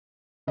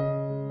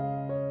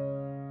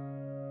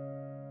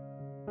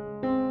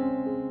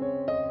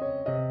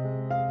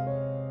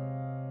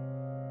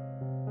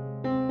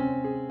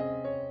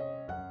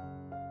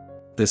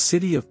The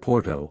city of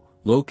Porto,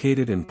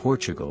 located in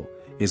Portugal,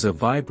 is a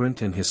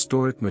vibrant and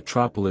historic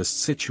metropolis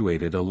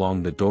situated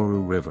along the Douro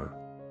River.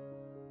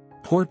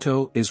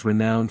 Porto is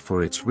renowned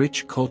for its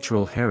rich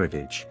cultural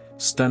heritage,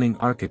 stunning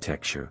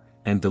architecture,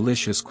 and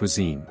delicious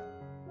cuisine.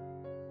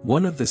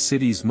 One of the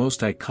city's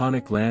most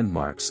iconic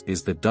landmarks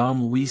is the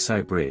Dom Luís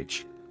I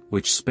Bridge,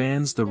 which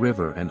spans the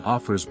river and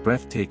offers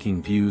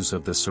breathtaking views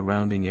of the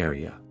surrounding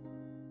area.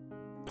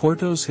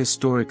 Porto's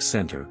historic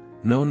center,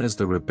 known as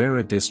the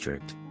Ribeira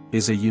district,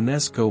 is a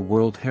UNESCO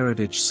World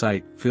Heritage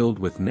Site filled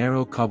with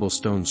narrow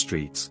cobblestone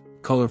streets,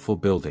 colorful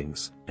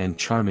buildings, and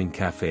charming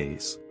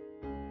cafes.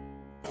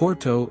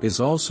 Porto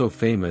is also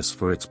famous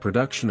for its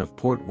production of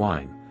port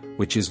wine,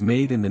 which is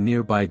made in the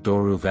nearby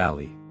Douro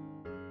Valley.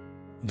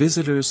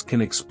 Visitors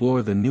can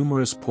explore the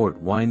numerous port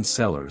wine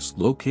cellars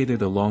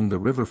located along the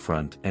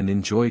riverfront and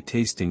enjoy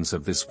tastings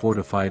of this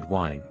fortified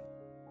wine.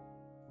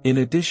 In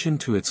addition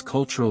to its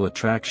cultural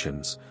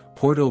attractions,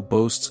 Porto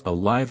boasts a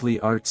lively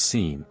art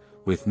scene,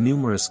 with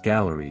numerous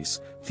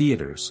galleries,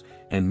 theaters,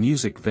 and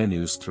music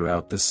venues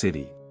throughout the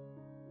city.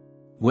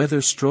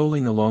 Whether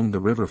strolling along the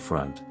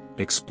riverfront,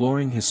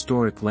 exploring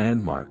historic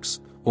landmarks,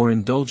 or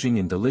indulging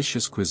in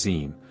delicious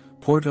cuisine,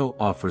 Porto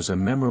offers a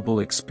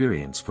memorable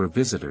experience for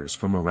visitors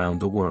from around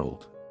the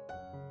world.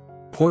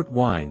 Port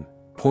wine.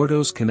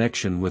 Porto's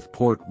connection with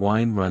port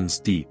wine runs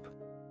deep.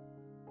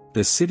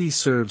 The city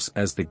serves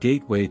as the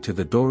gateway to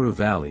the Douro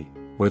Valley,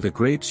 where the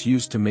grapes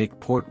used to make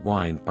port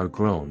wine are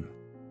grown.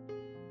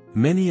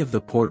 Many of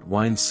the port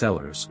wine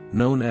cellars,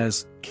 known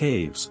as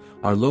caves,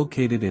 are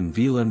located in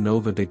Vila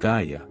Nova de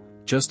Gaia,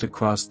 just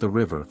across the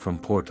river from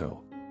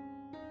Porto.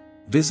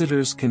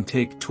 Visitors can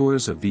take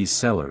tours of these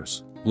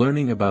cellars,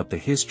 learning about the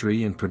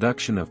history and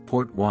production of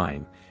port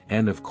wine,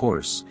 and of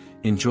course,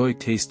 enjoy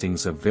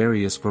tastings of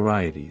various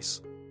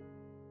varieties.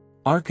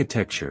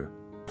 Architecture.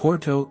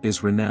 Porto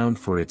is renowned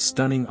for its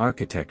stunning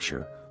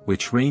architecture,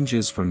 which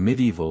ranges from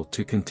medieval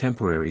to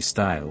contemporary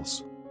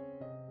styles.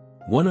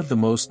 One of the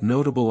most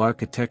notable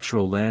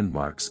architectural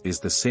landmarks is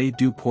the Sé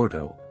do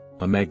Porto,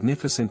 a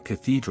magnificent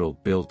cathedral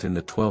built in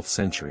the 12th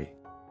century.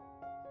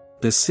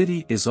 The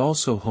city is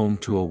also home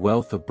to a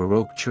wealth of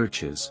Baroque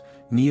churches,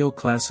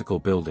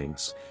 neoclassical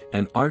buildings,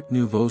 and Art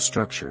Nouveau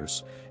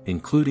structures,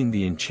 including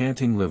the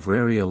Enchanting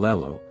Livraria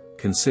Lello,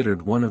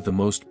 considered one of the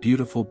most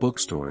beautiful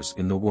bookstores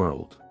in the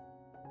world.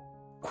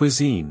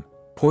 Cuisine.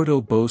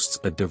 Porto boasts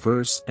a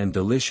diverse and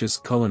delicious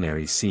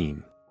culinary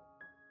scene.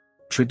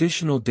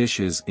 Traditional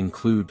dishes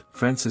include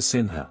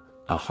francesinha,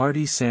 a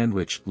hearty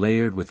sandwich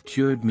layered with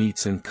cured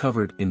meats and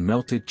covered in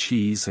melted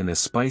cheese and a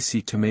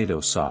spicy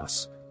tomato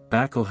sauce,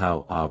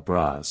 bacalhau à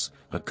brás,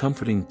 a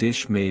comforting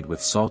dish made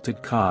with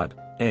salted cod,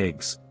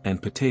 eggs,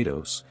 and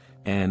potatoes,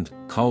 and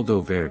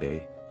caldo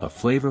verde, a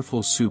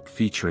flavorful soup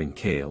featuring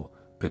kale,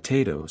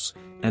 potatoes,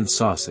 and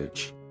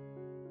sausage.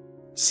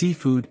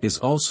 Seafood is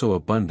also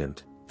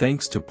abundant,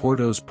 thanks to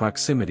Porto's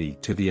proximity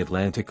to the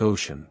Atlantic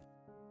Ocean.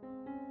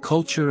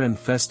 Culture and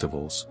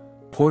festivals.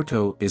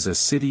 Porto is a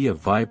city of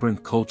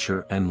vibrant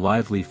culture and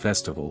lively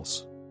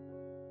festivals.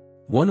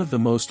 One of the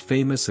most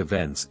famous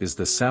events is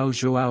the São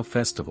João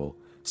Festival,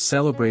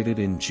 celebrated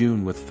in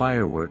June with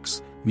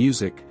fireworks,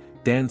 music,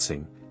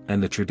 dancing,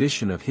 and the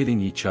tradition of hitting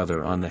each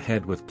other on the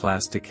head with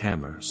plastic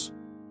hammers.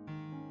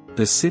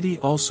 The city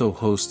also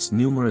hosts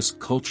numerous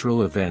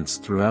cultural events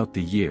throughout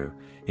the year,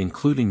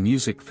 including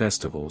music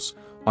festivals,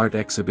 art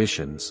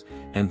exhibitions,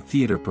 and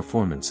theater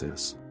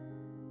performances.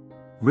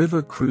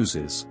 River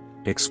cruises.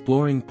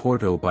 Exploring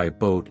Porto by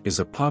boat is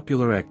a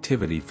popular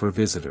activity for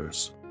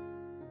visitors.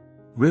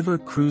 River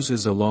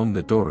cruises along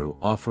the Douro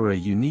offer a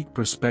unique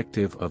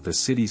perspective of the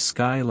city's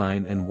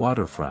skyline and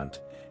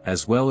waterfront,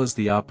 as well as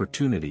the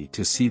opportunity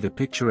to see the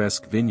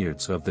picturesque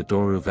vineyards of the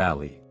Douro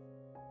Valley.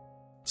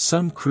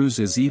 Some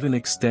cruises even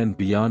extend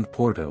beyond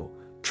Porto,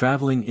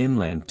 traveling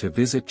inland to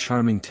visit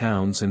charming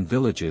towns and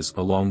villages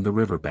along the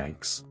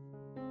riverbanks.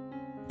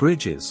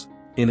 Bridges.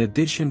 In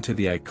addition to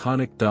the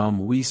iconic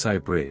Dom Luís I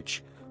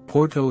Bridge,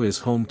 Porto is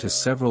home to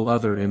several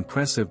other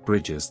impressive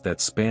bridges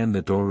that span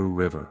the Douro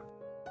River.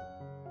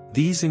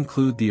 These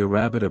include the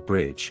Arabada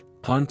Bridge,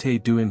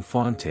 Ponte do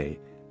Infante,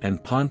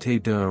 and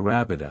Ponte de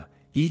Arabada,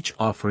 each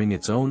offering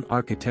its own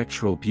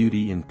architectural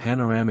beauty and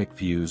panoramic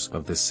views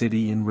of the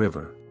city and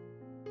river.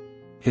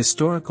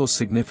 Historical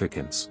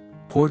significance.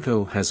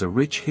 Porto has a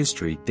rich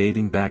history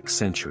dating back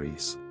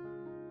centuries.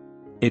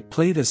 It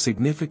played a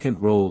significant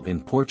role in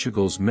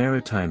Portugal's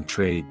maritime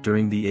trade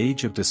during the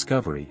Age of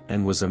Discovery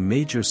and was a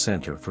major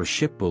center for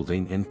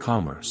shipbuilding and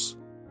commerce.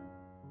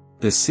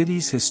 The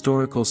city's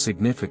historical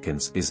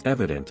significance is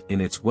evident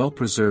in its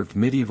well-preserved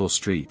medieval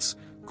streets,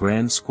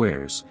 grand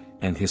squares,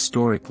 and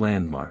historic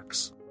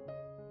landmarks.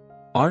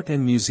 Art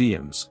and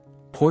museums.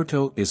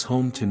 Porto is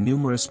home to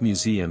numerous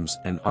museums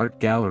and art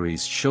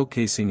galleries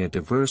showcasing a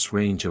diverse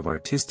range of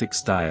artistic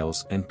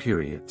styles and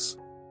periods.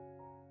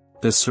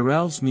 The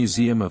Serralves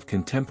Museum of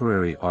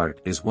Contemporary Art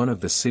is one of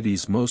the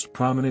city's most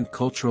prominent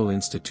cultural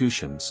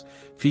institutions,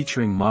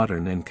 featuring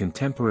modern and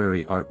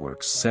contemporary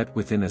artworks set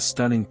within a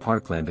stunning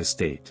parkland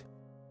estate.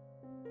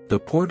 The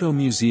Porto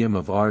Museum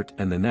of Art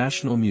and the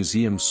National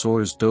Museum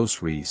Soares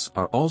dos Reis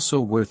are also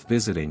worth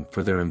visiting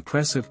for their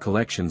impressive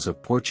collections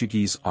of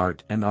Portuguese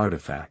art and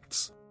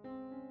artifacts.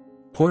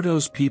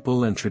 Porto's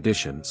people and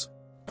traditions.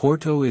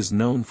 Porto is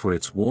known for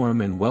its warm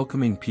and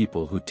welcoming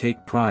people who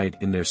take pride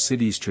in their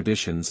city's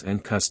traditions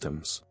and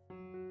customs.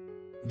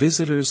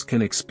 Visitors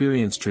can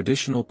experience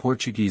traditional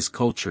Portuguese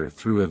culture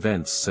through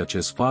events such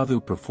as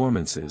fado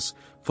performances,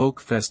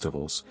 folk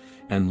festivals,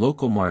 and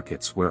local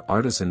markets where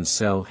artisans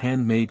sell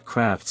handmade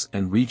crafts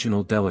and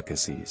regional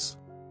delicacies.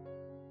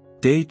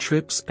 Day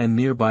trips and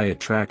nearby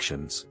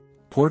attractions.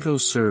 Porto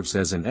serves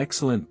as an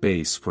excellent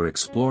base for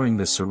exploring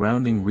the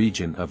surrounding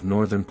region of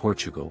northern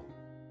Portugal.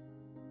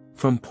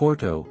 From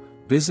Porto,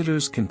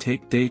 visitors can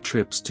take day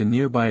trips to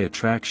nearby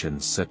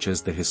attractions such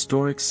as the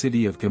historic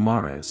city of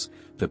Guimarães,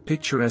 the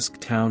picturesque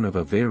town of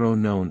Aveiro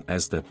known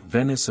as the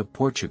Venice of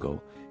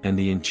Portugal, and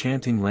the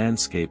enchanting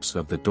landscapes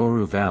of the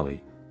Douro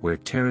Valley, where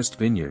terraced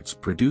vineyards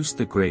produce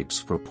the grapes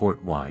for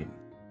port wine.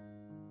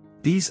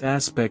 These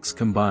aspects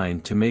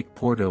combine to make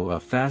Porto a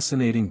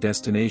fascinating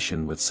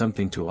destination with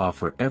something to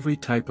offer every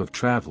type of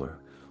traveler,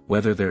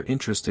 whether they're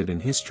interested in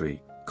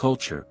history,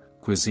 culture,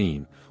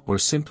 cuisine, or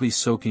simply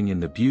soaking in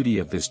the beauty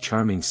of this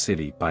charming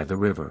city by the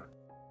river.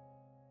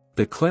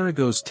 The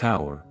Clarigos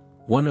Tower,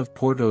 one of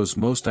Porto's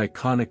most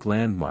iconic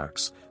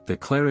landmarks, the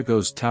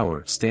Clarigos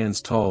Tower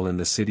stands tall in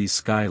the city's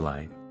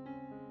skyline.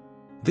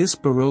 This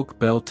Baroque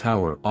bell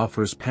tower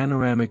offers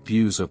panoramic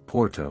views of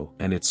Porto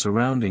and its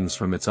surroundings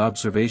from its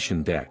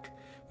observation deck,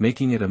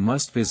 making it a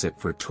must-visit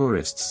for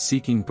tourists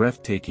seeking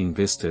breathtaking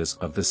vistas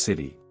of the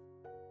city.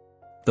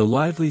 The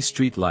lively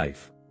street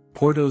life.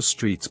 Porto's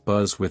streets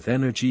buzz with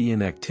energy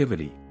and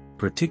activity,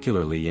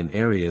 particularly in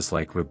areas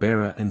like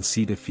Ribeira and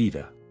Cida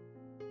Fita.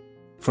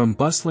 From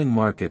bustling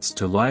markets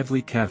to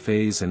lively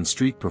cafes and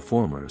street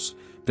performers,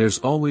 there's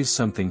always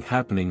something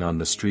happening on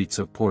the streets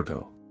of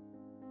Porto.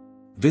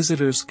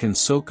 Visitors can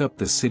soak up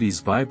the city's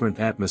vibrant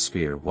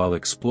atmosphere while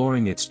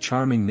exploring its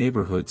charming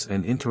neighborhoods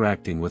and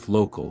interacting with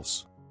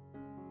locals.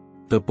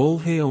 The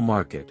Bolhao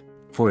Market.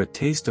 For a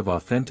taste of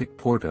authentic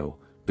Porto,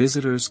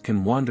 visitors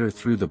can wander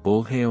through the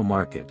Bolhao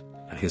Market,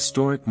 a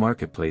historic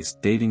marketplace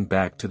dating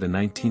back to the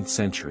 19th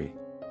century.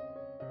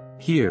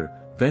 Here,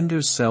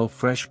 vendors sell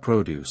fresh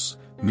produce,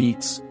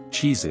 meats,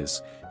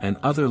 cheeses, and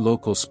other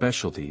local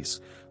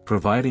specialties,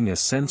 providing a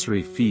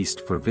sensory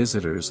feast for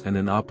visitors and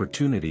an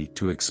opportunity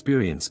to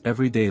experience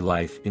everyday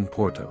life in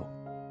Porto.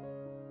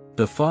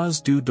 The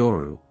Foz do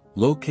Douro,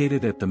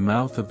 located at the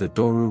mouth of the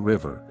Douro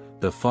River,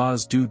 the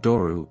Foz do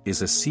Douro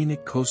is a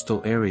scenic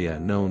coastal area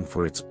known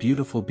for its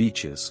beautiful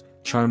beaches,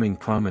 charming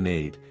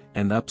promenade,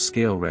 and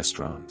upscale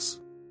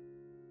restaurants.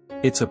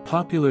 It's a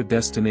popular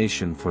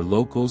destination for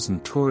locals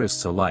and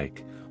tourists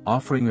alike,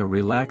 offering a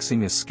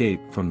relaxing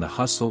escape from the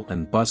hustle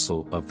and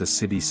bustle of the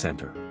city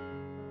center.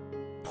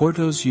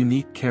 Porto's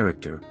unique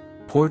character.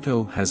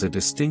 Porto has a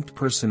distinct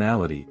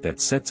personality that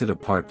sets it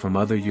apart from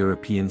other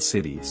European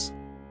cities.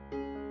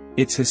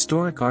 Its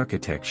historic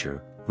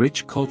architecture,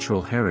 rich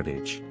cultural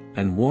heritage,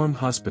 and warm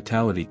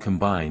hospitality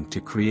combine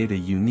to create a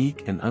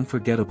unique and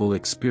unforgettable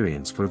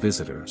experience for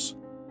visitors.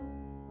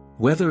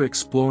 Whether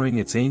exploring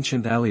its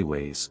ancient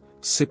alleyways,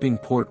 sipping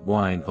port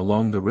wine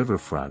along the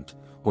riverfront,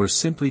 or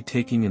simply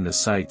taking in the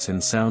sights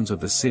and sounds of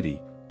the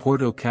city,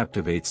 Porto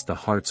captivates the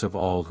hearts of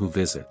all who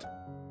visit.